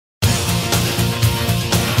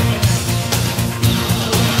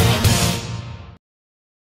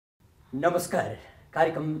नमस्कार।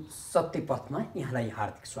 कार्यक्रम सत्यपथमा यहाँलाई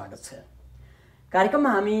हार्दिक स्वागत छ। कार्यक्रममा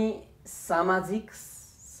हामी सामाजिक,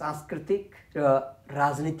 सांस्कृतिक र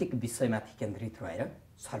राजनीतिक विषयमाथि केन्द्रित रहेर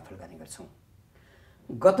छलफल गर्ने गर्छौँ।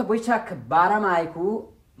 गत वैशाख 12 मा आएको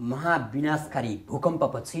महाविनाशकारी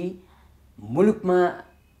भूकम्पपछि मुलुकमा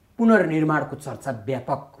पुनर्निर्माणको चर्चा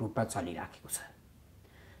व्यापक रूपमा चलिराखेको छ।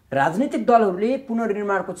 राजनीतिक दलहरूले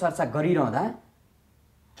पुनर्निर्माणको चर्चा गरिरहँदा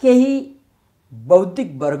केही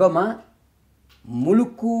बौद्धिक वर्गमा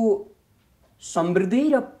मुलुकको समृद्धि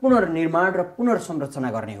र पुनर्निर्माण र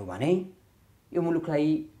पुनर्संरचना गर्ने हो भने यो मुलुकलाई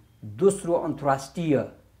दोस्रो अन्तर्राष्ट्रिय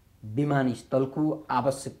विमानस्थलको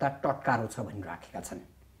आवश्यकता टटकारो छ भनिराखेका छन्।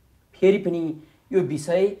 फेरि पनि यो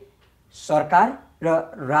विषय सरकार र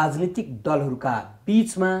राजनीतिक दलहरूका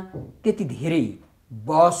बीचमा त्यति धेरै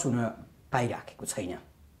बहस हुन पाइराखेको छैन।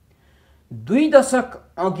 2 दशक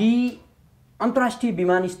अघि अन्तर्राष्ट्रिय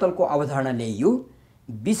विमानस्थलको अवधारणा ल्याइयो।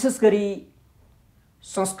 विशेष गरी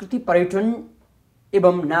संस्कृति, पर्यटन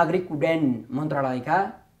एवं नागरिक उड्डयन मन्त्रालयका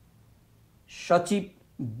सचिव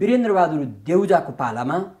वीरेन्द्र बहादुर देउजाको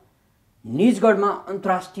पालामा निजगढमा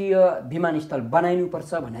अन्तर्राष्ट्रिय विमानस्थल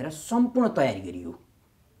बनाइनुपर्छ भनेर सम्पूर्ण तयारी गरियो।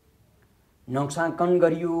 नक्साङ्कन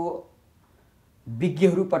गरियो,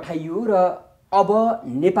 विज्ञहरू पठाइयो र अब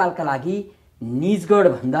नेपालका लागि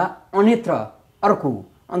निजगढभन्दा अन्यत्र अर्को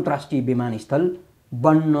अन्तर्राष्ट्रिय विमानस्थल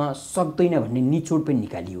बन्न सक्दैन भन्ने निचोड पनि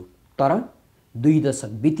निकालियो। तर 2 दशक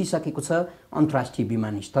बितिसकेको छ, अन्तर्राष्ट्रिय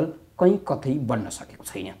विमानस्थल कहीँ कतै बन्न सकेको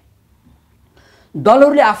छैन।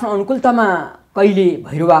 दलहरूले आफ्नो अनुकूलतामा कहिले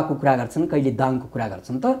भैरवाको कुरा गर्छन्, कहिले दाङको कुरा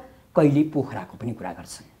गर्छन् त कहिले पोखराको पनि कुरा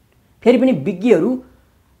गर्छन्। फेरि पनि विज्ञहरू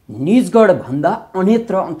निजगढभन्दा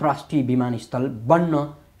अन्यत्र अन्तर्राष्ट्रिय विमानस्थल बन्न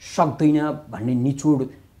सक्दैन भन्ने निचोड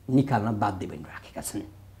निकाल्न बाध्य बनिराखेका छन्।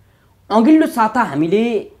 अघिल्लो साता हामीले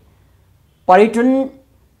पर्यटन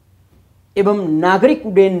एवं नागरिक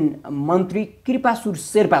उड्डयन मन्त्री कृपासुर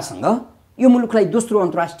शेर्पासँग यो मुलुकलाई दोस्रो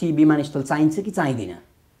अन्तर्राष्ट्रिय विमानस्थल चाहिन्छ कि चाहिँदैन,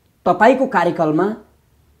 तपाईको कार्यकालमा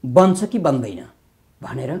बन्छ कि बन्दैन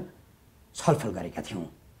भनेर छलफल गरेका थियौँ।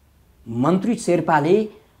 मन्त्री शेर्पाले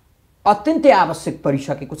अत्यन्तै आवश्यक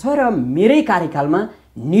परिसकेको छ र मेरै कार्यकालमा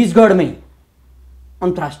निजगढमै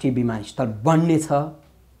अन्तर्राष्ट्रिय विमानस्थल बन्नेछ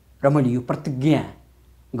र मैले यो प्रतिज्ञा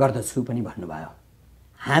गर्दछु पनि भन्नुभयो।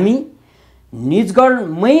 हामी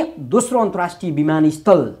निजगढमै दोस्रो अन्तर्राष्ट्रिय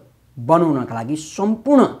विमानस्थल बनाउनका लागि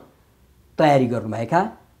सम्पूर्ण तयारी गर्नुभएका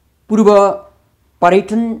पूर्व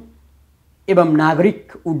पर्यटन एवं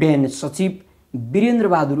नागरिक उड्डयन सचिव वीरेन्द्र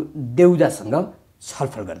बहादुर देउजासँग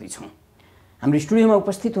छलफल गर्दैछौँ। हाम्रो स्टुडियोमा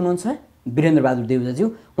उपस्थित हुनुहुन्छ वीरेन्द्र बहादुर देउजाज्यू,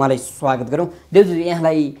 उहाँलाई स्वागत गरौँ। देउजाज्यू,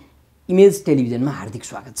 यहाँलाई इमेज टेलिभिजनमा हार्दिक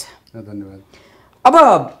स्वागत छ। धन्यवाद। अब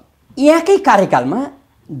यहाँकै कार्यकालमा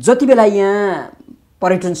जति बेला यहाँ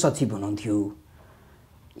पर्यटन सचिव हुनुहुन्थ्यो,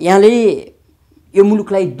 यहाँले यो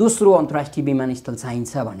मुलुकलाई दोस्रो अन्तर्राष्ट्रिय विमानस्थल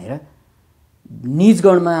चाहिन्छ भनेर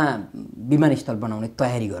निजगढमा विमानस्थल बनाउने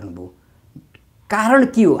तयारी गर्नुभयो। कारण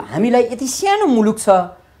के हो? हामीलाई यति सानो मुलुक छ,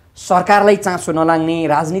 सरकारलाई चासो नलाग्ने,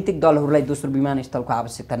 राजनीतिक दलहरूलाई दोस्रो विमानस्थलको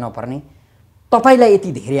आवश्यकता नपर्ने, तपाईलाई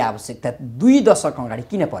यति धेरै आवश्यकता 2 दशक अगाडि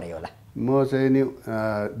किन पर्यो होला? म चाहिँ नि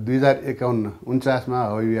 2051-49 मा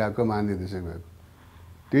हवाई विभागको महानिर्देशक भएको।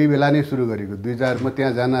 त्यही बेला नै सुरु गरेको। 2000 म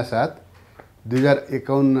त्यहाँ जानासाथ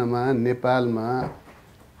 2051 मा नेपालमा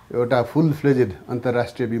एउटा फुल फ्लेजेड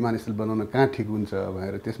अन्तर्राष्ट्रिय विमानस्थल बनाउन कहाँ ठिक हुन्छ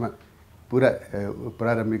भनेर त्यसमा पुरा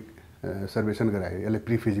प्रारम्भिक सर्वेक्षण गरायो। यसलाई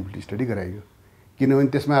प्री फिजिबिलिटी स्टडी गराइयो। किनभने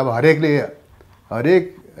त्यसमा अब हरेक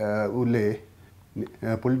उसले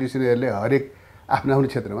पोलिटिसियनहरूले हरेक आफ्नो आफ्नो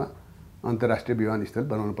क्षेत्रमा अन्तर्राष्ट्रिय विमानस्थल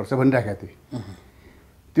बनाउनुपर्छ भनिराखेका थिए।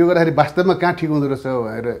 त्यो गर्दाखेरि वास्तवमा कहाँ ठिक हुँदो रहेछ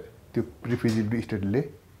भनेर त्यो प्री फिजिबिलिटी स्टडीले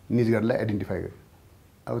निजगढलाई आइडेन्टिफाई गर्यो।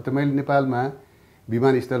 अब तपाईँले नेपालमा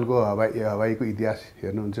विमानस्थलको हवाईको इतिहास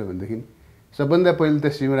हेर्नुहुन्छ भनेदेखि सबभन्दा पहिले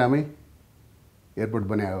त सिमरामै एयरपोर्ट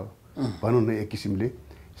बनायो भनौँ न एक किसिमले।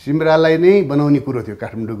 सिमरालाई नै बनाउने कुरो थियो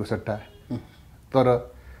काठमाडौँको सट्टा, तर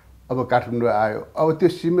अब काठमाडौँ आयो। अब त्यो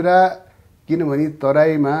सिमरा किनभने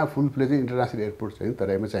तराईमा फुल फ्लेज इन्टरनेसनल एयरपोर्ट छैन,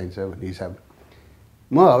 तराईमा चाहिन्छ भन्ने हिसाबले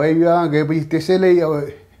म हवाई विभागमा गएपछि त्यसैले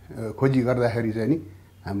अब खोजी गर्दाखेरि चाहिँ नि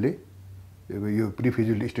हामीले यो प्री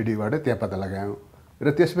फिजिबिलिटी स्टडीबाट त्यहाँ पत्ता लगायौँ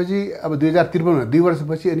र त्यसपछि अब 2053 2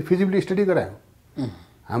 वर्षपछि अनि फिजिबिलिटी स्टडी गरायौँ।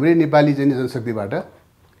 हाम्रै नेपाली चाहिँ जनशक्तिबाट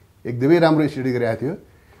एकदमै राम्रो स्टडी गरेको थियो।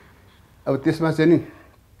 अब त्यसमा चाहिँ नि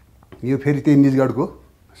यो फेरि त्यही निजगढको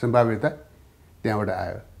सम्भाव्यता त्यहाँबाट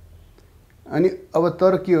आयो। अनि अब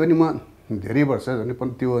तर के हो नि, म धेरै वर्ष झन्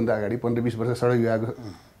त्योभन्दा अगाडि 15-20 वर्ष सडक विभागको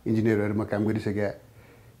इन्जिनियरहरूमा काम गरिसकेँ।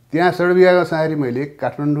 त्यहाँ सडक विभागमा सारी मैले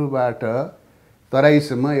काठमाडौँबाट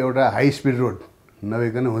तराईसम्म एउटा हाई स्पिड रोड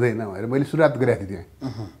नभइकन हुँदैन भनेर मैले सुरुवात गरेको थिएँ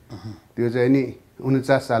त्यहाँ। त्यो चाहिँ नि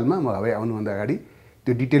 49 सालमा म हवाई आउनुभन्दा अगाडि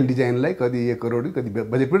त्यो डिटेल डिजाइनलाई कति 1 करोड कति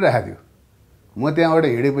बजेट पनि राखेको थियो। म त्यहाँबाट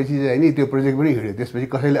हिँडेपछि चाहिँ नि त्यो प्रोजेक्ट पनि हिँड्यो। त्यसपछि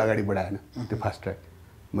कसैले अगाडि बढाएन त्यो फास्ट ट्र्याक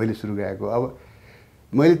मैले सुरु गरेको। अब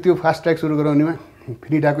मैले त्यो फास्ट ट्र्याक सुरु गराउनेमा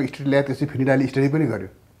फिनिडाको स्टडी ल्याएँ, त्यसपछि फिनिडाले स्टडी पनि गर्यो।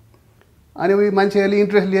 अनि उयो मान्छेहरूले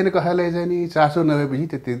इन्ट्रेस्ट लिएन, कसैलाई चाहिँ नि चासो नभएपछि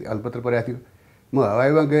त्यति हलपत्र परेको थियो। म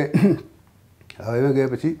हवाईमा गएँ। हवाईमा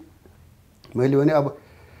गएपछि मैले भने अब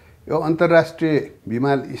यो अन्तर्राष्ट्रिय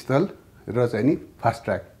विमानस्थल र चाहिँ नि फास्ट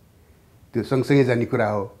ट्र्याक त्यो सँगसँगै जाने कुरा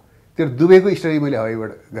हो। त्यो दुवैको स्टडी मैले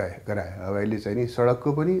हवाईबाट गराएँ। हवाईले चाहिँ नि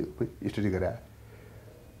सडकको पनि स्टडी गराएँ।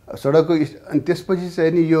 सडकको अनि त्यसपछि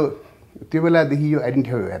चाहिँ नि यो त्यो बेलादेखि यो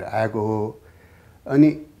आइडेन्टिफाई भएर आएको हो। अनि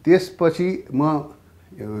त्यसपछि म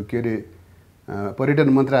के अरे पर्यटन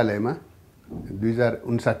मन्त्रालयमा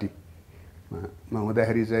 2059मा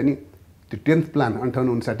हुँदाखेरि चाहिँ नि त्यो 10th प्लान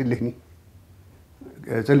 58-59 लेख्ने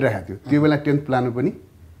चलिरहेको थियो। त्यो बेला 10th प्लानमा पनि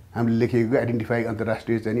हामीले लेखेको आइडेन्टिफाई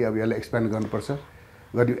अन्तर्राष्ट्रिय चाहिँ नि अब यसलाई एक्सप्यान्ड गर्नुपर्छ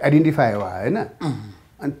गर्यो आइडेन्टिफाई हो होइन।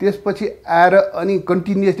 अनि त्यसपछि आएर अनि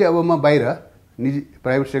कन्टिन्युसली अब म बाहिर निजी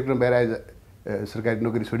प्राइभेट सेक्टरमा बाहिर आए सरकारी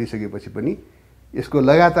नोकरी छोडिसकेपछि पनि यसको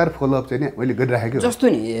लगातार फलोअप चाहिँ नि मैले गरिराखेको। जस्तो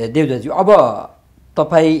नि देवदाजी, अब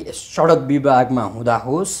तपाईँ सडक विभागमा हुँदा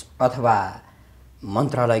होस् अथवा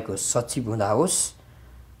मन्त्रालयको सचिव हुँदा होस्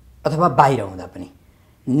अथवा बाहिर हुँदा पनि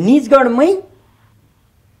निजगढमै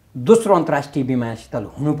दोस्रो अन्तर्राष्ट्रिय विमानस्थल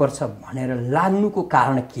हुनुपर्छ भनेर लाग्नुको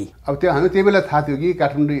कारण के? अब त्यो हामी त्यही बेला थाहा थियो कि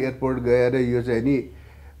काठमाडौँ एयरपोर्ट गएर यो चाहिँ नि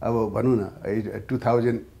अब भनौँ न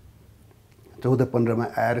 2014-15मा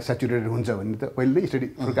आएर सेचुरेटेड हुन्छ भन्ने त पहिल्यै स्टडी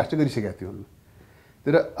फोरकास्ट गरिसकेका थियौँ।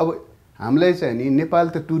 तर अब हामीलाई चाहिँ नि नेपाल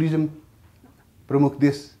त टुरिज्म प्रमुख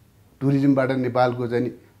देश, टुरिज्मबाट नेपालको चाहिँ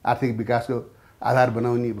नि आर्थिक विकासको आधार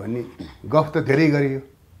बनाउने भन्ने गफ त धेरै गरियो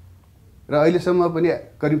र अहिलेसम्म पनि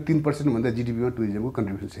करिब 3% भन्दा जिडिपीमा टुरिज्मको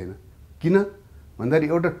कन्ट्रिब्युसन छैन। किन भन्दाखेरि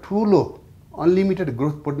एउटा ठुलो अनलिमिटेड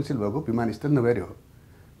ग्रोथ पोटेन्सियल भएको विमानस्थल नभएर हो।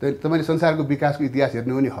 तपाईँले संसारको विकासको इतिहास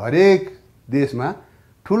हेर्नु भने हरेक देशमा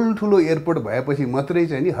ठुल्ठुलो एयरपोर्ट भएपछि मात्रै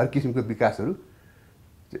चाहिँ नि हर किसिमको विकासहरू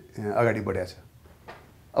अगाडि बढेको छ।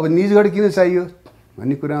 अब निजगढ किन चाहियो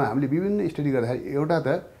भन्ने कुरामा हामीले विभिन्न स्टडी गर्दाखेरि एउटा त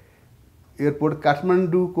एयरपोर्ट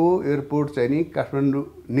काठमाडौँको एयरपोर्ट चाहिँ नि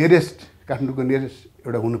काठमाडौँको नियरेस्ट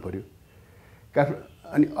एउटा हुनु पऱ्यो।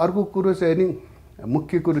 अनि अर्को कुरो चाहिँ नि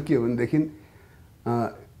मुख्य कुरो के हो भनेदेखि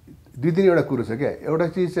 2-3 कुरो छ क्या। एउटा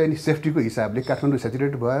चिज चाहिँ नि सेफ्टीको हिसाबले काठमाडौँ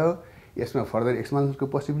सेचुरेट भयो, यसमा फर्दर एक्सपान्सनको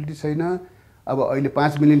पोसिबिलिटी छैन। अब अहिले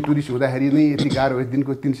 5 मिलियन टुरिस्ट हुँदाखेरि नै यति गाह्रो भयो।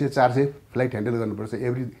 दिनको 300-400 फ्लाइट ह्यान्डल गर्नुपर्छ।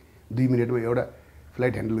 एभ्री 2 मिनटमा एउटा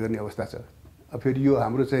फ्लाइट ह्यान्डल गर्ने अवस्था छ। अब फेरि यो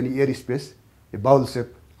हाम्रो चाहिँ नि एयर स्पेस बाउल सेप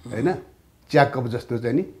होइन, च्याकअप जस्तो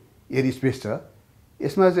चाहिँ नि एयर स्पेस छ।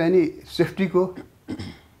 यसमा चाहिँ नि सेफ्टीको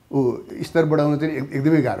स्तर बढाउन चाहिँ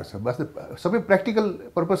एकदमै गाह्रो छ। वास्तव सबै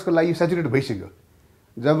प्र्याक्टिकल पर्पजको लागि सेचुरेट भइसक्यो।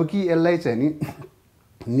 जबकि यसलाई चाहिँ नि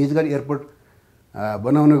निजगढ एयरपोर्ट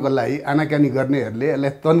बनाउनको लागि आनाकानी गर्नेहरूले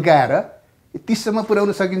यसलाई तन्काएर 30सम्म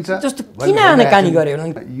पुर्याउन सकिन्छ। किन आनाकानी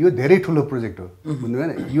गर्यो? यो धेरै ठुलो प्रोजेक्ट हो बुझ्नुभयो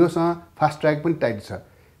नि। योसँग फास्ट ट्र्याक पनि टाइट छ।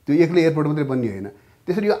 त्यो एक्लै एयरपोर्ट मात्रै बन्ने होइन।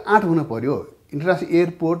 त्यसरी यो 8 हुन पर्यो। इन्टरनेसनल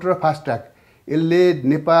एयरपोर्ट र फास्ट ट्र्याक यसले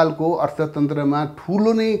नेपालको अर्थतन्त्रमा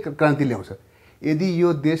ठुलो नै क्रान्ति ल्याउँछ। यदि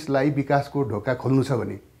यो देशलाई विकासको ढोका खोल्नु छ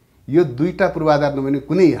भने यो दुईटा पूर्वाधार नभए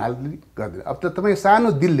कुनै हालले गर्दैन। अब त तपाईँ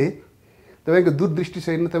सानो दिलले, तपाईँको दूरदृष्टि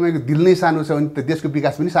छैन, तपाईँको दिल नै सानो छ भने त देशको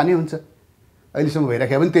विकास पनि सानै हुन्छ। अहिलेसम्म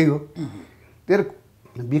भइराखेको पनि त्यही हो। त्यही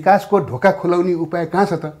विकासको ढोका खोलाउने उपाय कहाँ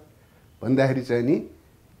छ त भन्दाखेरि चाहिँ नि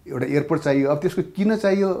एउटा एयरपोर्ट चाहियो। अब त्यसको किन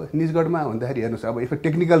चाहियो निजगढमा भन्दाखेरि हेर्नुहोस्, अब यसको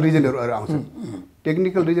टेक्निकल रिजनहरू आउँछ।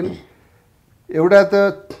 टेक्निकल रिजन एउटा त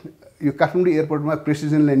यो काठमाडौँ एयरपोर्टमा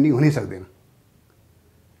प्रेसिजन ल्यान्डिङ हुनै सक्दैन।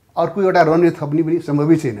 अर्को एउटा रनवे थप्ने पनि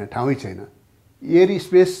सम्भवै छैन, ठाउँै छैन। एयर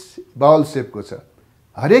स्पेस बाउल सेपको छ।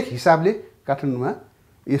 हरेक हिसाबले काठमाडौँमा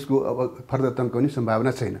यसको अब फर्दर तन्काउने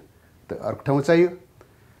सम्भावना छैन। त अर्को ठाउँ चाहियो।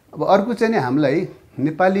 अब अर्को चाहिँ नि हामीलाई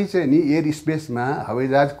नेपाली चाहिँ नि एयर स्पेसमा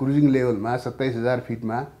हवाईजहाज क्रुजिङ लेभलमा 27,000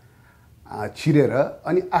 फिटमा छिरेर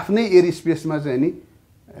अनि आफ्नै एयर स्पेसमा चाहिँ नि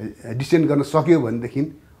डिसेन्ड गर्न सक्यो भनेदेखि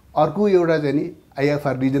अर्को एउटा चाहिँ नि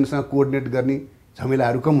आइएफआर रिजनसँग कोअर्डिनेट गर्ने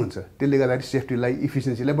झमेलाहरू कम हुन्छ। त्यसले गर्दाखेरि सेफ्टीलाई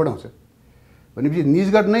इफिसियन्सीलाई बढाउँछ। भनेपछि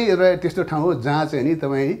निजगढ नै एउटा त्यस्तो ठाउँ हो जहाँ चाहिँ नि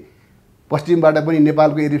तपाईँ पश्चिमबाट पनि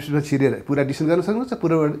नेपालको एयर स्पेसमा छिरेर पुरा डिसेन्ड गर्न सक्नुहुन्छ,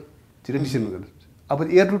 पूर्वबाट छिरेर डिसेन्ड गर्नुहुन्छ। अब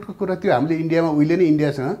एयर रुटको कुरा त्यो हामीले इन्डियामा उहिले नै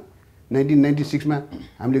इन्डियासँग 1996मा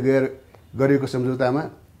हामीले गरेको सम्झौतामा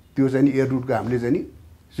त्यो चाहिँ नि एयर रुटको हामीले चाहिँ नि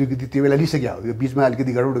स्वीकृति त्यो बेला लिइसक्यो हो। यो बिचमा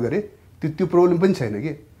अलिकति गडबड गरे त्यो प्रब्लम पनि छैन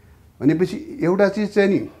कि। भनेपछि एउटा चिज चाहिँ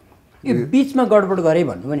नि यो बिचमा गडबड गरे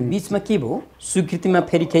भन्नु भने बिचमा के भयो? स्वीकृतिमा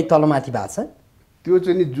फेरि केही तलमाथि भएको छ? त्यो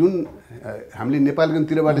चाहिँ नि जुन हामीले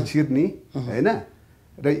नेपालकोतिरबाट छिर्ने होइन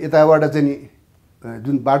र यताबाट चाहिँ नि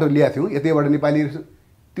जुन बाटो ल्याएको थियौँ, यतैबाट नेपाली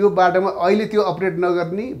त्यो बाटोमा अहिले त्यो अपरेट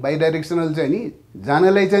नगर्ने बाई डाइरेक्सनल चाहिँ नि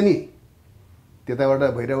जानलाई चाहिँ नि त्यताबाट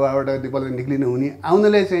भैरवाबाट नेपालबाट निक्लिनु हुने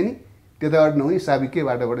आउनलाई चाहिँ नि त्यताबाट नहुने साबिकै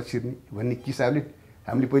बाटोबाट छिर्ने भन्ने किसाबले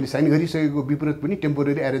हामीले पहिले साइन गरिसकेको विपरीत पनि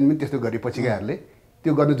टेम्पोरेरी एरेन्जमेन्ट त्यस्तो गरे पछिकाहरूले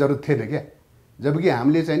त्यो गर्नु जरुरत थिएन क्या जबकि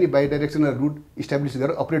हामीले चाहिँ नि बाई डाइरेक्सनल रुट इस्टाब्लिस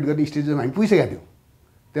गरेर अपरेट गर्ने स्टेजमा हामी पुगिसकेका थियौँ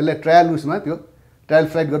त्यसलाई ट्रायल उसमा त्यो ट्रायल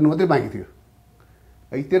फ्लाइट गर्नु मात्रै बाँकी थियो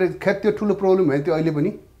है त्यो खेर त्यो ठुलो प्रब्लम भयो त्यो अहिले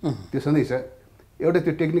पनि त्यो सधैँ छ एउटा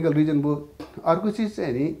त्यो टेक्निकल रिजन भयो अर्को चिज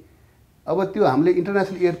चाहिँ नि अब त्यो हामीले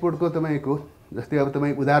इन्टरनेसनल एयरपोर्टको तपाईँको जस्तै अब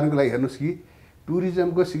तपाईँ उदाहरणको लागि हेर्नुहोस् कि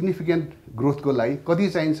टुरिज्मको सिग्निफिकेन्ट ग्रोथको लागि कति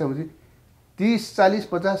चाहिन्छ भने 30, 40,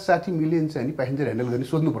 50, 60 मिलियन चाहिँ नि प्यासेन्जर ह्यान्डल गर्ने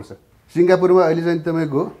सोध्नुपर्छ सिङ्गापुरमा अहिले चाहिँ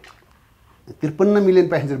तपाईँको 53 मिलियन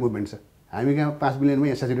प्यासेन्जर मुभमेन्ट छ हामी कहाँ 5 मिलियनमा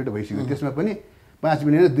यहाँ सेचुरेट भइसक्यो त्यसमा पनि 5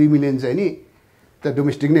 मिलियन 2 मिलियन चाहिँ नि त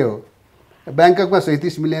डोमेस्टिक नै हो ब्याङ्ककमा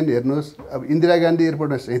 37 मिलियन हेर्नुहोस् अब इन्दिरा गान्धी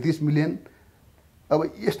एयरपोर्टमा 37 मिलियन अब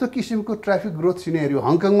यस्तो किसिमको ट्राफिक ग्रोथ सिनेरियो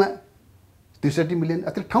हङकङमा 63 मिलियन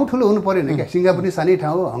त्यो ठाउँ ठुलो हुनु परेन क्या सिङ्गापुर पनि सानै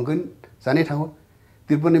ठाउँ हो हङकङ सानै ठाउँ हो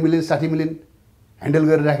 53 मिलियन 60 मिलियन ह्यान्डल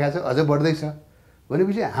गरिराखेको छ अझ बढ्दैछ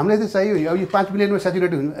भनेपछि हामीलाई त चाहियो अब यो 5 मिलियनमा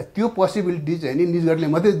सेचुरेट हुनु त्यो पोसिबिलिटी चाहिँ नि निजगढले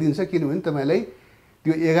मात्रै दिन्छ किनभने तपाईँलाई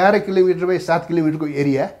त्यो 11 किलोमिटर बाई 7 किलोमिटरको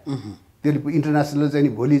एरिया त्यो इन्टरनेसनल चाहिँ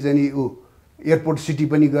नि भोलि चाहिँ नि ऊ एयरपोर्ट सिटी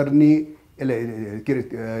पनि गर्ने यसलाई के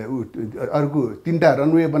अरे अर्को 3टा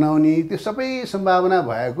रनवे बनाउने त्यो सबै सम्भावना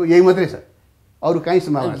भएको यही मात्रै छ अरू कहीँ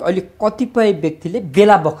सम्भावना छ अहिले कतिपय व्यक्तिले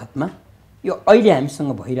बेला बखतमा यो अहिले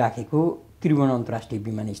हामीसँग भइराखेको त्रिभुवन अन्तर्राष्ट्रिय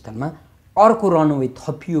विमानस्थलमा अर्को रनवे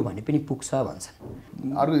थपियो भने पनि पुग्छ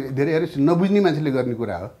भन्छन् अर्को धेरै नबुझ्ने मान्छेले गर्ने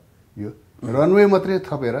कुरा हो यो रनवे मात्रै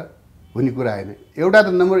थपेर हुने कुरा होइन एउटा त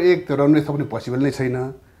नम्बर 1 त रनवे थप्नु पोसिबल नै छैन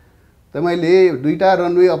तपाईँले 2टा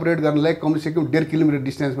रनवे अपरेट गर्नलाई कमसेकम 1.5 किलोमिटर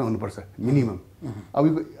डिस्टेन्समा हुनुपर्छ मिनिमम अब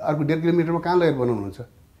अर्को 1.5 किलोमिटरमा कहाँ लगेर बनाउनुहुन्छ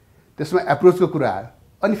त्यसमा एप्रोचको कुरा आयो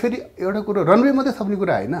अनि फेरि एउटा कुरो रनवे मात्रै थप्ने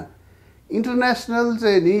कुरा होइन इन्टरनेसनल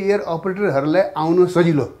चाहिँ नि एयर अपरेटरहरूलाई आउनु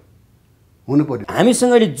सजिलो हुनु पर्यो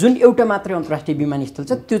हामीसँग अहिले जुन एउटा मात्रै अन्तर्राष्ट्रिय विमानस्थल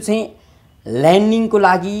छ त्यो चाहिँ ल्यान्डिङको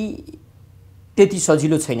लागि त्यति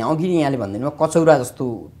सजिलो छैन अघि यहाँले भन्दैन कचौरा जस्तो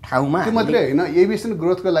ठाउँमा त्यो मात्रै होइन एभिएसन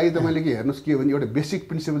ग्रोथको लागि तपाईँले के हेर्नुहोस् के भने एउटा बेसिक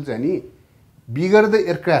प्रिन्सिपल चाहिँ नि bigger the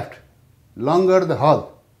aircraft लङ्गर the hall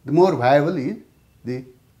the more भाएबल is the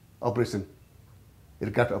operation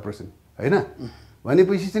aircraft operation होइन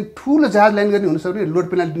भनेपछि चाहिँ ठुलो जहाज ल्यान्ड गर्ने हुनसक्ने लोड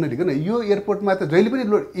पेनाल्टी नलिकन यो एयरपोर्टमा त जहिले पनि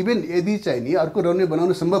लोड इभन यदि चाहिँ नि अर्को रनवे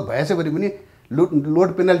बनाउनु सम्भव भएछ भने पनि लोड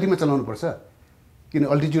पेनाल्टीमा चलाउनुपर्छ किन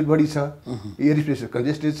अल्टिट्युड बढी छ एयर स्पेस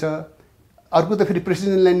कन्जेस्टेड छ अर्को त फेरि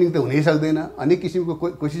प्रेसिजन ल्यान्डिङ त हुनै सक्दैन अनेक किसिमको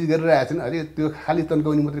कोसिस गरिरहेका छन् अरे त्यो खालि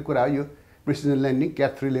तन्काउने मात्रै कुरा हो यो प्रेसिजन ल्यान्डिङ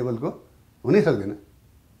क्याट 3 लेभलको हुनै सक्दैन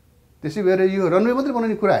त्यसै भएर यो रनवे मात्रै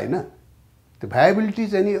बनाउने कुरा होइन त्यो भायबिलिटी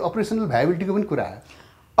चाहिँ नि अपरेसनल भायबिलिटीको पनि कुरा हो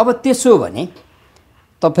अब त्यसो भने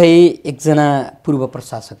तपाईँ एकजना पूर्व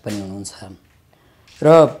प्रशासक पनि हुनुहुन्छ र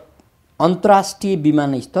अन्तर्राष्ट्रिय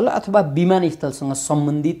विमानस्थल अथवा विमानस्थलसँग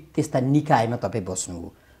सम्बन्धित त्यस्ता निकायमा तपाईँ बस्नुभयो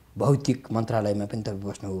भौतिक मन्त्रालयमा पनि तपाईँ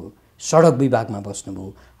बस्नुभयो सडक विभागमा बस्नुभयो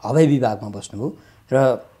हवाई विभागमा बस्नुभयो र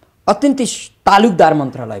अत्यन्तै तालुकदार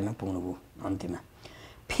मन्त्रालयमा पुग्नुभयो अन्त्यमा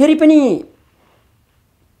फेरि पनि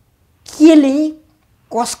केले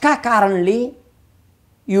कसका कारणले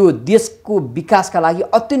यो देशको विकासका लागि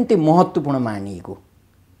अत्यन्तै महत्त्वपूर्ण मानिएको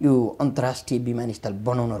यो अन्तर्राष्ट्रिय विमानस्थल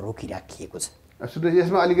बनाउन रोकिराखिएको छ सुन्नुहोस्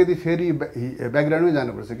यसमा अलिकति फेरि ब्याकग्राउन्डमै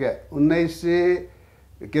जानुपर्छ क्या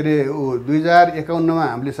 2051मा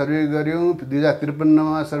हामीले सर्वे गऱ्यौँ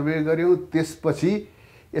 2053मा सर्वे गऱ्यौँ त्यसपछि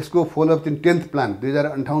यसको फलोअप चाहिँ 10th प्लान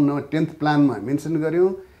 2058मा 10th प्लानमा मेन्सन गऱ्यौँ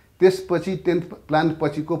त्यसपछि 10th प्लान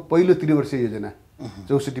पछिको पहिलो त्रिवर्षीय योजना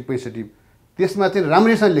 64-65 त्यसमा चाहिँ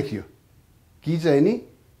राम्रैसँग लेखियो कि चाहिँ नि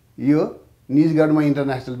यो निजगढमा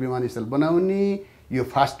इन्टरनेसनल विमानस्थल बनाउने यो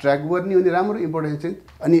फास्ट ट्र्याक गर्ने अनि राम्रो इम्पोर्टेन्स चाहिँ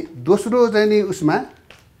अनि दोस्रो चाहिँ नि उसमा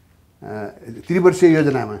त्रिवर्षीय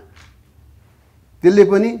योजनामा त्यसले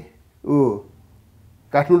पनि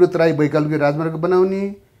काठमाडौँ तराई वैकल्पिक राजमार्ग बनाउने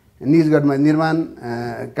निजगढमा निर्माण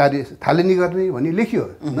कार्य थालनी गर्ने भन्ने लेखियो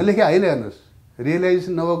नलेखे होइन हेर्नुहोस्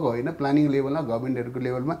रियलाइजेसन नभएको होइन प्लानिङ लेभलमा गभर्मेन्टहरूको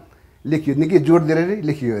लेभलमा लेखियो निकै जोड दिएर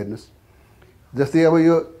लेखियो हेर्नुहोस् जस्तै अब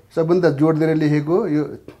यो सबभन्दा जोड दिएर लेखेको यो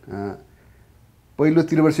पहिलो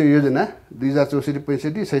त्रिवर्षीय योजना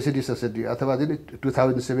 2064-65 66-67 अथवा चाहिँ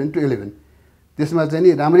 2007 to 11 त्यसमा चाहिँ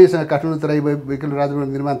नि राम्रैसँग काठमाडौँ तराई वैकल्पिक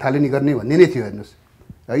राजमार्ग निर्माण थालनी गर्ने भन्ने नै थियो हेर्नुहोस्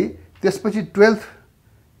है त्यसपछि 12th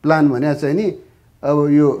प्लान भने चाहिँ नि अब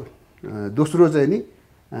यो दोस्रो चाहिँ नि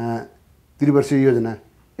त्रिवर्षीय योजना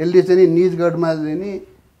यसले चाहिँ नि निजगढमा चाहिँ नि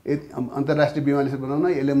अन्तर्राष्ट्रिय विमानस्थल बनाउन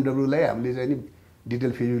एलएमडब्ल्यूलाई हामीले चाहिँ नि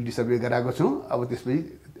डिटेल फिजिबिलिटी सर्वे गराएको छौँ अब त्यसपछि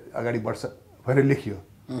अगाडि बढ्छ भनेर लेखियो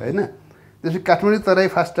होइन त्यसपछि काठमाडौँ तराई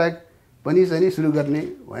फास्ट ट्र्याक पनि चाहिँ सुरु गर्ने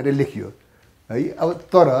भनेर लेखियो है। अब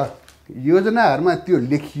तर योजनाहरूमा त्यो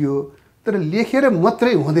लेखियो, तर लेखेर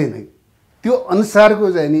मात्रै हुँदैन, त्यो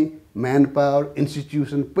अनुसारको चाहिँ नि म्यान पावर,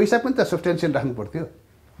 इन्स्टिट्युसन, पैसा पनि त सब्सटेन्सियल राख्नु पर्थ्यो।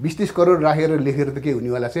 20-30 करोड राखेर लेखेर त केही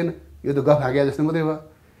हुनेवाला छैन, यो त गफ हाके जस्तो मात्रै भयो।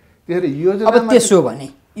 त्यसैले योजना अब त्यसो भने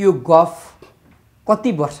यो गफ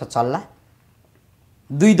कति वर्ष चल्ला?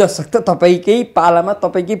 2 दशक त तपाईँकै पालामा,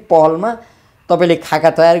 तपाईँकै पहलमा तपाईँले खाका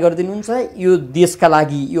तयार गरिदिनुहुन्छ, यो देशका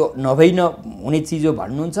लागि यो नभई नहुने चिज हो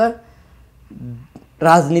भन्नुहुन्छ,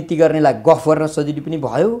 राजनीति गर्नेलाई गफ गर्न सजिलो पनि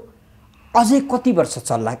भयो। अझै कति वर्ष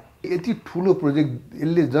चल्ला? यति ठुलो प्रोजेक्ट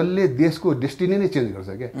यसले जसले देशको डेस्टिनी नै चेन्ज गर्छ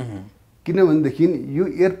क्या। किनभनेदेखि यो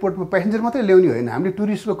एयरपोर्टमा प्यासेन्जर मात्रै ल्याउने होइन, हामीले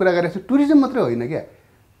टुरिस्टको कुरा गरेको छौँ, टुरिज्म मात्रै होइन क्या।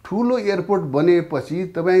 ठुलो एयरपोर्ट बनेपछि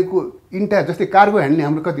तपाईँको जस्तै कार्गो ह्यान्डलिङ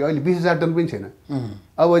हाम्रो कति अहिले 20,000 टन पनि छैन।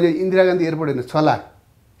 अब अहिले इन्दिरा गान्धी एयरपोर्ट होइन 6 लाख।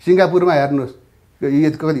 सिङ्गापुरमा हेर्नुहोस् यो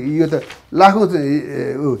कति, यो त लाखौँ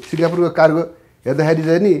सिङ्गापुरको कार्गो हेर्दाखेरि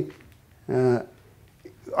चाहिँ नि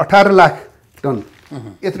 18 लाख टन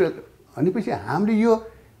यत्रो। भनेपछि हामीले यो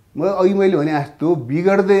अघि मैले भने जस्तो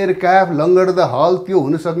बिगड्दो एयरक्राफ्ट, लङ्गड्दो हल त्यो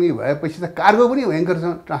हुनसक्ने भएपछि त कार्गो पनि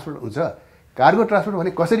भयङ्करसँग ट्रान्सपोर्ट हुन्छ। कार्गो ट्रान्सपोर्ट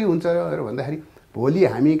भने कसरी हुन्छ भन्दाखेरि भोलि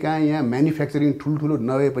हामी कहाँ यहाँ म्यानुफ्याक्चरिङ ठुल्ठुलो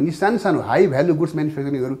नभए पनि सानो सानो हाई भ्यालु गुड्स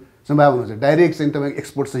म्यानुफ्याक्चरिङहरू सम्भावना हुन्छ। डाइरेक्ट चाहिँ तपाईँको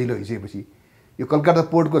एक्सपोर्ट सजिलो भइसकेपछि यो कलकत्ता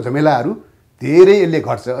पोर्टको झमेलाहरू धेरै यसले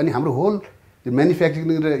घट्छ, अनि हाम्रो होल म्यानुफ्याक्चरिङ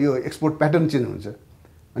र यो एक्सपोर्ट प्याटर्न चेन्ज हुन्छ।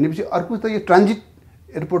 भनेपछि अर्को त यो ट्रान्जिट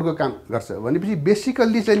एयरपोर्टको काम गर्छ। भनेपछि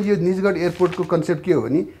बेसिकल्ली चाहिँ यो निजगढ एयरपोर्टको कन्सेप्ट के हो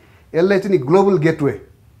भने यसलाई चाहिँ ग्लोबल गेटवे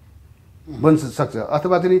बन्न सक्छ,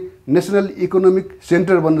 अथवा चाहिँ नेसनल इकोनोमिक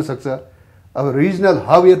सेन्टर बन्न सक्छ, अब रिजनल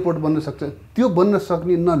हब एयरपोर्ट बन्न सक्छ। त्यो बन्न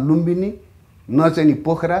सक्ने न लुम्बिनी न चाहिँ नि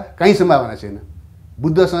पोखरा कहीँ सम्भावना छैन।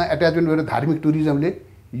 बुद्धसँग एट्याचमेन्ट गरेर धार्मिक टुरिज्मले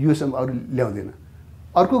यो अरू ल्याउँदैन।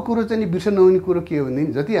 अर्को कुरो चाहिँ बिर्सन नहुने कुरो के हो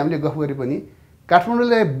भनेदेखि जति हामीले गफ गरे पनि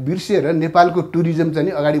काठमाडौँलाई बिर्सिएर नेपालको टुरिज्म चाहिँ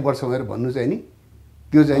नि अगाडि बढ्छ भनेर भन्नु चाहिँ नि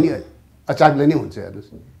त्यो चाहिँ नि अचाकले नै हुन्छ।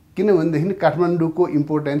 हेर्नुहोस्, किनभनेदेखि काठमाडौँको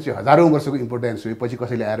इम्पोर्टेन्स यो हजारौँ वर्षको इम्पोर्टेन्स हो, पछि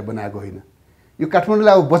कसैले आएर बनाएको होइन। यो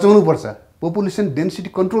काठमाडौँलाई अब बचाउनुपर्छ, पपुलेसन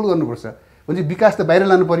डेन्सिटी कन्ट्रोल गर्नुपर्छ भने विकास त बाहिर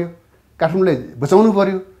लानु पऱ्यो, काठमाडौँलाई बचाउनु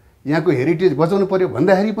पऱ्यो, यहाँको हेरिटेज बचाउनु पऱ्यो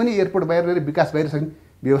भन्दाखेरि पनि एयरपोर्ट बाहिर गएर विकास बाहिर सक्ने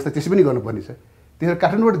व्यवस्था त्यसै पनि गर्नुपर्ने छ। त्यसरी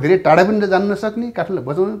काठमाडौँबाट धेरै टाढा पनि जान नसक्ने, काठमाडौँलाई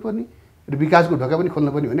बचाउनु पर्ने र विकासको ढोका पनि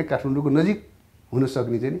खोल्नु पर्ने भने काठमाडौँको नजिक हुन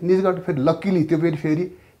सक्ने चाहिँ निजगढ फेरि लक्किली त्यो फेरि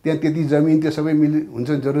त्यहाँ त्यति जमिन त्यो सबै हुन्छ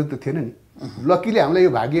जरुरत त थिएन नि। लक्कीले हामीलाई यो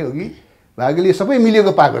भाग्य हो कि भाग्यले सबै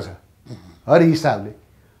मिलेको पाएको छ हर हिसाबले।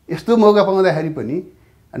 यस्तो मौका पाउँदाखेरि पनि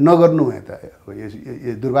नगर्नु है त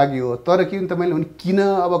यो दुर्भाग्य हो। तर के तपाईँले भने किन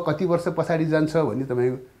अब कति वर्ष पछाडि जान्छ भन्ने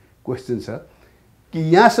तपाईँको क्वेसन छ कि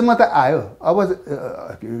यहाँसम्म त आयो। अब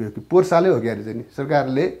पोहोर सालै हो क्या चाहिँ नि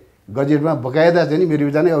सरकारले गजेटमा बकायदा चाहिँ नि मेरो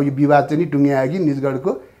विचारमा अब यो विवाद चाहिँ नि टुङ्ग्यायो कि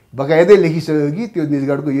निजगढको बकायदै लेखिसक्यो कि त्यो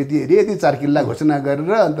निजगढको यति 4 किल्ला घोषणा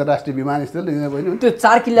गरेर अन्तर्राष्ट्रिय विमानस्थल त्यो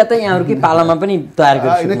 4 किल्ला त यहाँहरूकै पालामा पनि तयार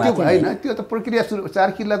गरिसक्नु होइन। त्यो त प्रक्रिया सुरु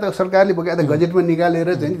 4 किल्ला त सरकारले बकायदा गजेटमा निकालेर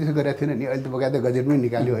चाहिँ त्यसो गरेको थिएन नि। अहिले त बकायदा गजेटमै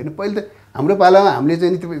निकाल्यो होइन। पहिले त हाम्रो पालामा हामीले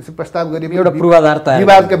चाहिँ त्यो प्रस्ताव गरेको एउटा पूर्वाधार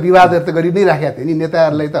विवादका विवादहरू त गरि नै राखेका थियो नि।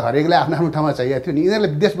 नेताहरूलाई त हरेकलाई आफ्नो आफ्नो ठाउँमा चाहिएको थियो नि।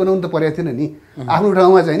 यिनीहरूलाई देश बनाउनु त परेको थिएन नि। आफ्नो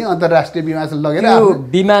ठाउँमा चाहिँ नि अन्तर्राष्ट्रिय विमानस्थल लगेर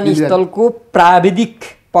विमानस्थलको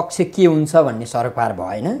प्राविधिक पक्ष के हुन्छ भन्ने सरकार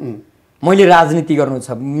भएन। मैले राजनीति गर्नु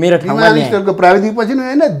छ मेरो ठाउँमा विमानस्थलको प्राविधिक पछि नि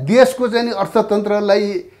होइन, देशको चाहिँ नि अर्थतन्त्रलाई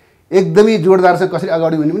एकदमै जोडदारसँग कसरी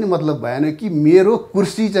अगाडि बढ्ने पनि मतलब भएन कि मेरो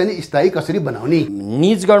कुर्सी चाहिँ नि स्थायी कसरी बनाउने।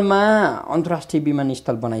 निजगढमा अन्तर्राष्ट्रिय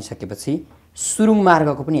विमानस्थल बनाइसकेपछि सुरुङ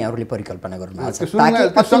मार्गको पनि यहाँहरूले परिकल्पना गर्नुभएको छ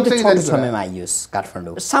ताकि छोटो समयमा आइयोस्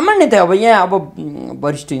काठमाडौँ। सामान्यतः अब यहाँ अब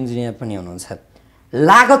वरिष्ठ इन्जिनियर पनि हुनुहुन्छ,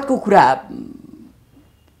 लागतको कुरा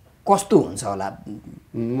कस्तो हुन्छ होला?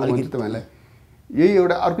 तपाईँलाई यही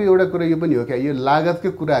एउटा अर्को एउटा कुरा यो पनि हो क्या, यो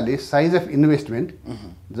लागतको कुराले साइज अफ इन्भेस्टमेन्ट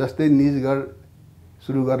जस्तै निजगढ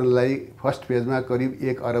सुरु गर्नलाई फर्स्ट फेजमा करिब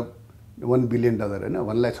 1 अरब $1 बिलियन होइन,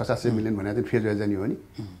 भन्नलाई 600-700 मिलियन भनेर चाहिँ फेज वाइज जाने हो नि,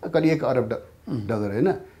 करिब $1 अरब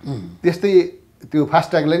होइन। त्यस्तै त्यो फास्ट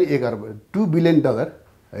ट्र्याकलाई नि 1 अरब $2 बिलियन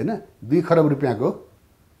होइन, 2 खरब रुपियाँको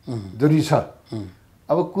जरुरी छ।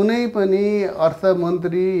 अब कुनै पनि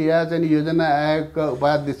अर्थमन्त्री या चाहिँ योजना आयोगका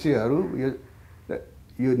उपाध्यक्षहरू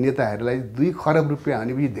यो नेताहरूलाई 2 खरब रुपियाँ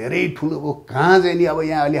भनेपछि धेरै ठुलो हो। कहाँ चाहिँ नि अब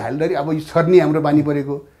यहाँ अलि हाल्दाखेरि अब यो छर्ने हाम्रो बानी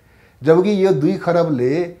परेको, जबकि यो 2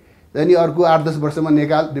 खरबले चाहिँ नि अर्को 8-10 वर्षमा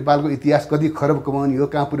नेपालको इतिहास कति खरब कमाउने हो,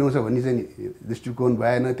 कहाँ पुर्याउँछ भन्ने चाहिँ नि दृष्टिकोण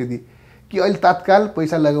भएन त्यति कि अहिले तात्काल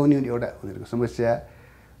पैसा लगाउने एउटा उनीहरूको समस्या।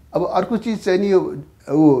 अब अर्को चिज चाहिँ नि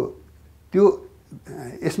त्यो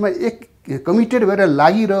यसमा एक कमिटेड भएर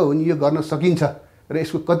लागिरह्यो भने यो गर्न सकिन्छ र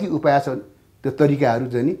यसको कति उपाय छ त्यो तरिकाहरू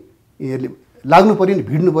चाहिँ नि यिनीहरूले लाग्नु पऱ्यो नि,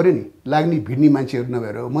 भिड्नु पऱ्यो नि। लाग्ने भिड्ने मान्छेहरू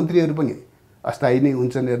नभएर मन्त्रीहरू पनि अस्थायी नै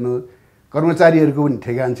हुन्छन्। हेर्नु कर्मचारीहरूको पनि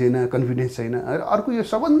ठेगान छैन, कन्फिडेन्स छैन। अर्को यो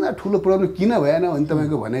सबभन्दा ठुलो प्रब्लम किन भएन भने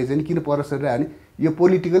तपाईँको भनाइ चाहिँ किन परस्पर आयो भने यो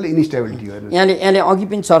पोलिटिकल इन्स्टेबिलिटी हो। यहाँले अघि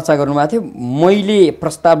पनि चर्चा गर्नुभएको थियो, मैले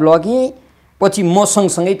प्रस्ताव लगेँ पछि म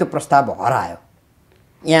सँगसँगै त्यो प्रस्ताव हरायो।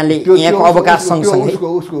 यहाँको अवकाश सँगसँगै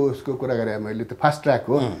उसको कुरा गरेँ मैले, त्यो फास्ट ट्र्याक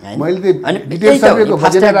हो। मैले त्यो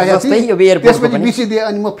बजेट राखेको थिएँ, त्यसपछि बिर्सिदिएँ।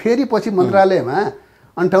 अनि म फेरि पछि मन्त्रालयमा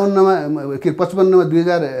 58मा के 55मा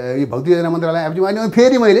 2000 भौतिक योजना मन्त्रालय आएपछि अनि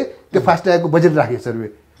फेरि मैले त्यो फास्ट ट्र्याकको बजेट राखेँ सर्वे।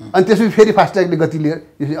 अनि त्यसपछि फेरि फास्ट ट्र्याकले गति लिएर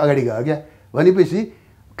त्यसपछि अगाडि गयो क्या। भनेपछि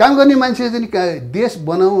काम गर्ने मान्छे चाहिँ देश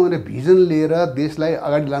बनाऊ भनेर भिजन लिएर देशलाई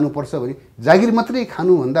अगाडि लानुपर्छ भने जागिर मात्रै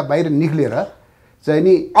खानुभन्दा बाहिर निक्लेर चाहिँ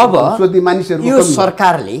नि अब सोध्ने मानिसहरू यो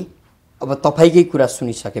सरकारले अब तपाईँकै कुरा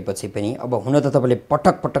सुनिसकेपछि पनि अब हुन त तपाईँले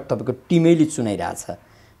पटक पटक तपाईँको टिमैले सुनाइरहेछ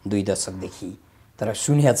 2 दशकदेखि, तर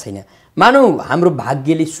सुनेको छैन। मानौ हाम्रो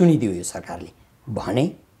भाग्यले सुनिदियो यो सरकारले भने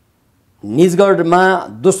निजगढमा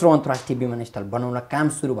दोस्रो अन्तर्राष्ट्रिय विमानस्थल बनाउन काम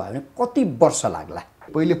सुरु भयो भने कति वर्ष लाग्ला?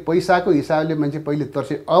 पहिले पैसाको हिसाबले मान्छे पहिले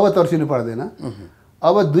अब तर्सिनु पर्दैन।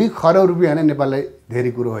 अब 2 खरब रुपियाँ नै नेपाललाई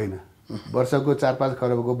धेरै कुरो होइन। वर्षको 4-5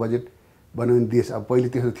 खरबको बजेट बनाउने देश अब पहिले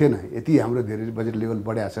त्यस्तो थिएन। यति हाम्रो धेरै बजेट लेभल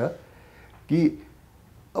बढाएको छ कि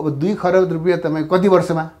अब 2 खरब रुपियाँ तपाईँ कति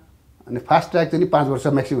वर्षमा? अनि फास्ट ट्र्याक चाहिँ 5 वर्ष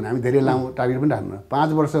म्याक्सिमम, हामी धेरै लामो टार्गेट पनि राख्नु।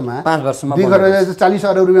 5 वर्षमा 2 खरब 40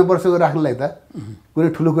 अरब रुपियाँ वर्षको राख्नुलाई त कुनै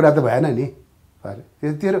ठुलो कुरा त भएन नि।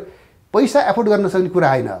 त्यो पैसा एफोर्ड गर्न सक्ने कुरा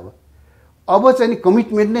होइन। अब चाहिँ नि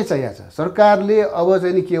कमिटमेन्ट नै चाहिएको छ सरकारले। अब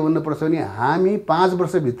चाहिँ नि के भन्नुपर्छ भने हामी 5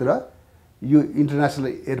 वर्षभित्र यो इन्टरनेसनल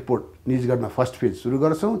एयरपोर्ट निजगढमा फर्स्ट फेज सुरु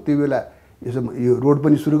गर्छौँ। त्यो बेला यो रोड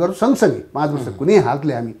पनि सुरु गर्छौँ सँगसँगै 5 वर्ष कुनै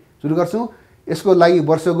हालतले हामी सुरु गर्छौँ। यसको लागि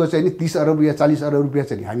वर्षको चाहिँ नि 30 अरब या 40 अरब रुपियाँ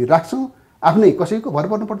चाहिँ हामी राख्छौँ। आफ्नै कसैको भर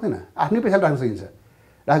पर्नु पर्दैन, आफ्नै पैसा राख्न सकिन्छ।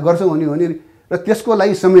 गर्छौँ भने र त्यसको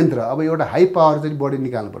लागि संयन्त्र अब एउटा हाई पावर चाहिँ बढी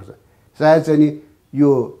निकाल्नुपर्छ। सायद चाहिँ नि यो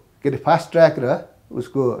के अरे फास्ट ट्र्याक र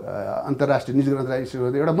उसको अन्तर्राष्ट्रिय निजगढ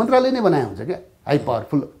अन्तर्राष्ट्रिय एउटा मन्त्रालय नै बनाएको हुन्छ क्या, हाई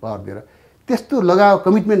पावरफुल पावर दिएर। त्यस्तो लगाव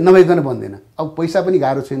कमिटमेन्ट नभइकन बन्दैन। अब पैसा पनि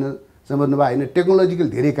गाह्रो छैन, सम्बन्ध भयो होइन। टेक्नोलोजिकल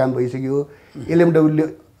धेरै काम भइसक्यो। LMWले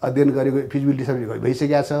अध्ययन गरेको फिजिबिलिटी सबै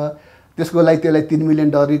भइसकेको छ। त्यसको लागि त्यसलाई $3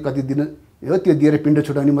 मिलियन कति दिन हो त्यो दिएर पिण्ड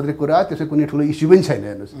छुटाउने मात्रै कुरा, त्यसमा कुनै ठुलो इस्यु पनि छैन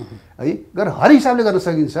हेर्नुहोस् है। हर हिसाबले गर्न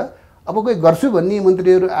सकिन्छ। अब कोही गर्छु भन्ने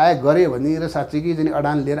मन्त्रीहरू आए गरे भने र साँच्चै चाहिँ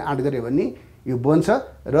अडान लिएर आँट गरे भने यो बन्छ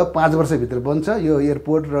र 5 वर्षभित्र बन्छ यो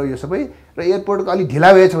एयरपोर्ट र यो सबै। र एयरपोर्टको अलिक ढिला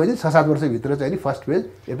भएछ भने 6-7 वर्षभित्र चाहिँ नि फर्स्ट फेज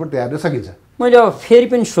एयरपोर्ट तयार गर्न सकिन्छ। मैले अब फेरि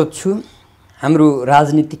पनि सोध्छु, हाम्रो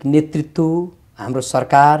राजनीतिक नेतृत्व, हाम्रो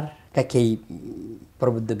सरकारका केही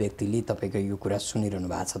प्रबुद्ध व्यक्तिले तपाईँको यो कुरा सुनिरहनु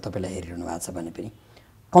भएको छ, तपाईँलाई हेरिरहनु भएको छ भने पनि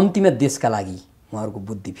कम्तीमा देशका लागि उहाँहरूको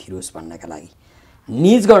बुद्धि फिरोस् भन्नका लागि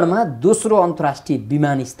निजगढमा दोस्रो अन्तर्राष्ट्रिय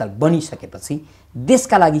विमानस्थल बनिसकेपछि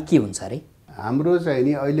देशका लागि के हुन्छ अरे? हाम्रो चाहिँ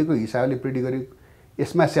नि अहिलेको हिसाबले प्रेडिक्ट गरे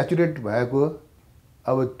यसमा स्याचुरेट भएको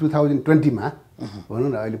अब 2020मा भनौँ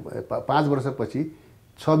न अहिले 5 वर्षपछि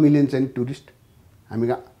 6 मिलियन चाहिँ टुरिस्ट हामी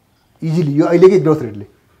इजिली यो अहिलेकै ग्रोथ रेटले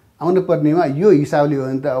आउनु पर्नेमा यो हिसाबले हो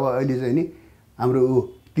भने त अब अहिले चाहिँ नि हाम्रो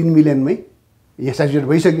 3 मिलियनमै यहाँ स्याचुरेट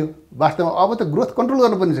भइसक्यो। वास्तवमा अब त ग्रोथ कन्ट्रोल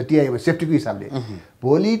गर्नुपर्ने छ टिआईमा सेफ्टीको हिसाबले।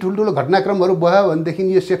 भोलि ठुल्ठुलो घटनाक्रमहरू भयो भनेदेखि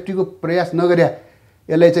यो सेफ्टीको प्रयास नगर्या,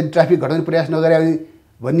 यसलाई चाहिँ ट्राफिक घटाउने प्रयास नगर्या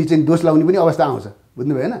भन्ने चाहिँ दोष लाउने पनि अवस्था आउँछ,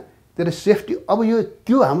 बुझ्नु भएन? तर सेफ्टी अब यो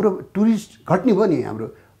त्यो हाम्रो टुरिस्ट घट्ने भयो नि हाम्रो।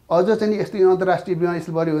 अझ चाहिँ यस्तो अन्तर्राष्ट्रिय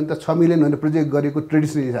विमानस्थल बढ्यो भने त 6 मिलियन भनेर प्रोजेक्ट गरेको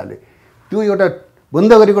ट्रेडिसनल हिसाबले त्यो एउटा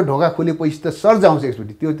बन्द गरेको ढोका खोलेपछि त सर्ज आउँछ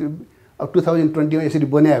एकचोटि। त्यो अब 2020मा यसरी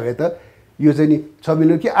बनायो भए त यो चाहिँ नि 6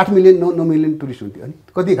 मिलियन कि 8 मिलियन 9 मिलियन टुरिस्ट हुन्थ्यो। अनि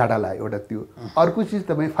कति घाटा लाग्यो एउटा त्यो। अर्को चिज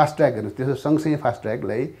तपाईँ फास्ट ट्र्याक हेर्नुहोस्, त्यसो सँगसँगै फास्ट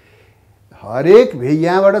ट्र्याकलाई हरेक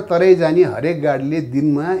यहाँबाट तराई जाने हरेक गाडीले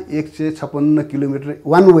दिनमा 156 किलोमिटर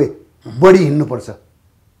वान वे बढी हिँड्नुपर्छ।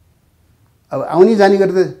 अब आउने जाने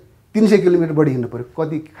गरी त 300 किलोमिटर बढी हिँड्नु पऱ्यो।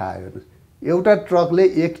 कति खायो हेर्नुहोस्। एउटा ट्रकले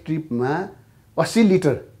एक ट्रिपमा 80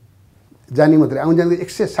 लिटर जाने मात्रै, आउने जाने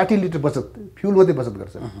 160 लिटर बचत फ्युल मात्रै बचत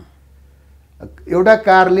गर्छ। एउटा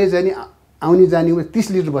कारले चाहिँ नि आउने जानेमा 30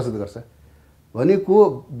 लिटर बचत गर्छ भनेको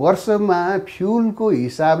वर्षमा फ्युलको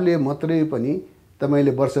हिसाबले मात्रै पनि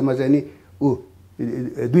तपाईँले वर्षमा चाहिँ नि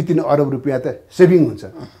 2-3 अरब रुपियाँ त सेभिङ हुन्छ।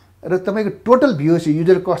 र तपाईँको टोटल VOC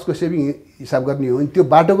युजर कस्टको सेभिङ हिसाब गर्ने हो भने त्यो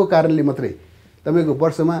बाटोको कारणले मात्रै तपाईँको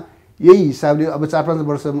वर्षमा यही हिसाबले अब 4-5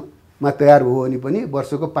 वर्षमा तयार भयो भने पनि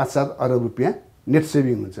वर्षको 5-7 अरब रुपियाँ नेट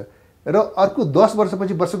सेभिङ हुन्छ। र अर्को 10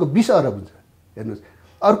 वर्षपछि वर्षको 20 अरब हुन्छ हेर्नुहोस्।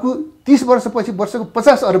 अर्को 30 वर्षपछि वर्षको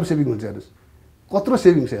 50 अरब सेभिङ हुन्छ हेर्नुहोस्। कत्रो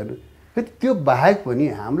सेभिङ छ हेर्नुहोस्। फेरि त्यो बाहेक पनि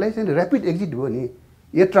हामीलाई चाहिँ ऱ्यापिड एक्जिट भयो नि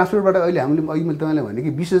एयर ट्रान्सपोर्टबाट। अहिले हामीले अघि मैले तपाईँलाई भने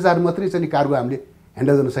कि 20,000 मात्रै चाहिँ कार्गो हामीले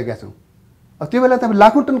ह्यान्डल गर्न सकेका छौँ। अब त्यो बेला तपाईँ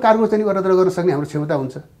लाखौँ टन कार्गो चाहिँ गर्न सक्ने हाम्रो क्षमता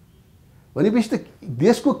हुन्छ। भनेपछि त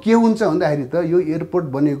देशको के हुन्छ भन्दाखेरि त यो एयरपोर्ट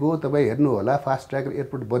बनेको तपाईँ हेर्नु होला, फास्ट ट्र्याक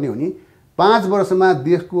एयरपोर्ट बन्यो भने 5 वर्षमा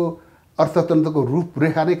देशको अर्थतन्त्रको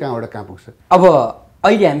रूपरेखा नै कहाँबाट कहाँ पुग्छ। अब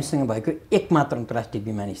अहिले हामीसँग भएको एकमात्र अन्तर्राष्ट्रिय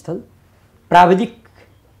विमानस्थल प्राविधिक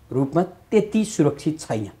रूपमा त्यति सुरक्षित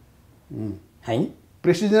छैन हैन।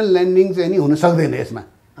 प्रेसिजन ल्यान्डिङ चाहिँ नि हुन सक्दैन यसमा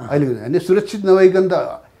अहिले हैन। सुरक्षित नभइकन त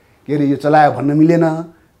के अरे यो चलायो भन्न मिलेन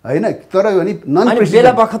हैन। तर भने नन प्रेसिजन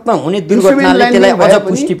बेला बखतमा हुने दुर्घटनाले त्यसलाई अझ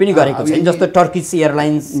पुष्टि पनि गरेको छ। जस्तो टर्किस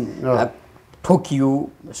एयरलाइन्स ठोकियो,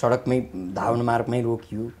 सडकमै धावन मार्गमै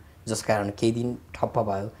रोकियो, जसकारण केही दिन ठप्प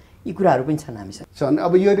भयो। यी कुराहरू पनि छन् हामीसँग छन्।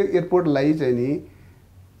 अब यो एयरपोर्टलाई चाहिँ नि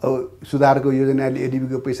अब सुधारको योजनाले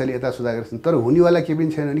एडिबीको पैसाले यता सुधार गर्छन्, तर हुनेवाला के पनि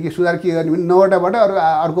छैन भने कि सुधार के गर्ने भने 9वटाबाट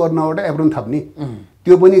अर्को 9वटा एप्रोन थप्ने,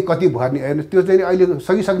 त्यो पनि कति भर्ने हेर्नुहोस्। त्यो चाहिँ अहिले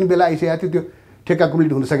सकिसक्ने बेला आइसकेको थियो, त्यो ठेक्का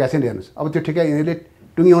कम्प्लिट हुन सकेको छैन हेर्नुहोस्। अब त्यो ठेक्का यिनीहरूले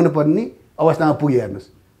टुङ्ग्याउनु पर्ने अवस्थामा पुग्यो हेर्नुहोस्।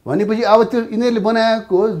 भनेपछि अब त्यो यिनीहरूले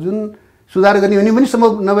बनाएको जुन सुधार गर्ने भने पनि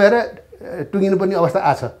सम्भव नभएर टुङ्गिनु पर्ने अवस्था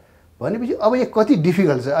आछ। भनेपछि अब यो कति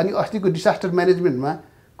डिफिकल्ट छ। अनि अस्तिको डिसास्टर म्यानेजमेन्टमा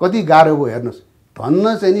कति गाह्रो भयो हेर्नुहोस्। धन्न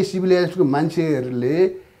चाहिँ नि सिभिल एभिएसनको मान्छेहरूले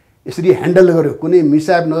यसरी ह्यान्डल गर्यो, कुनै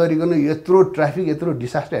मिसआप नगरिकन यत्रो ट्राफिक यत्रो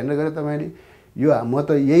डिसास्टर ह्यान्डल गरेर तपाईँले यो म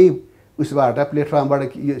त यही उसबाट प्लेटफर्मबाट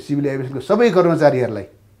यो सिभिल एभिएसनको सबै कर्मचारीहरूलाई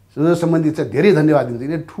जो सम्बन्धित छ धेरै धन्यवाद दिन्छु।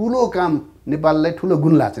 यिनीहरूले ठुलो काम नेपाललाई ठुलो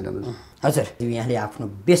गुण लाग्छ। हजुर, यहाँले आफ्नो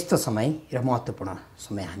व्यस्त समय र महत्त्वपूर्ण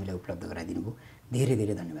समय हामीलाई उपलब्ध गराइदिनु भयो। धेरै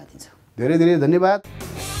धेरै धन्यवाद दिन्छौँ। धेरै धेरै धन्यवाद।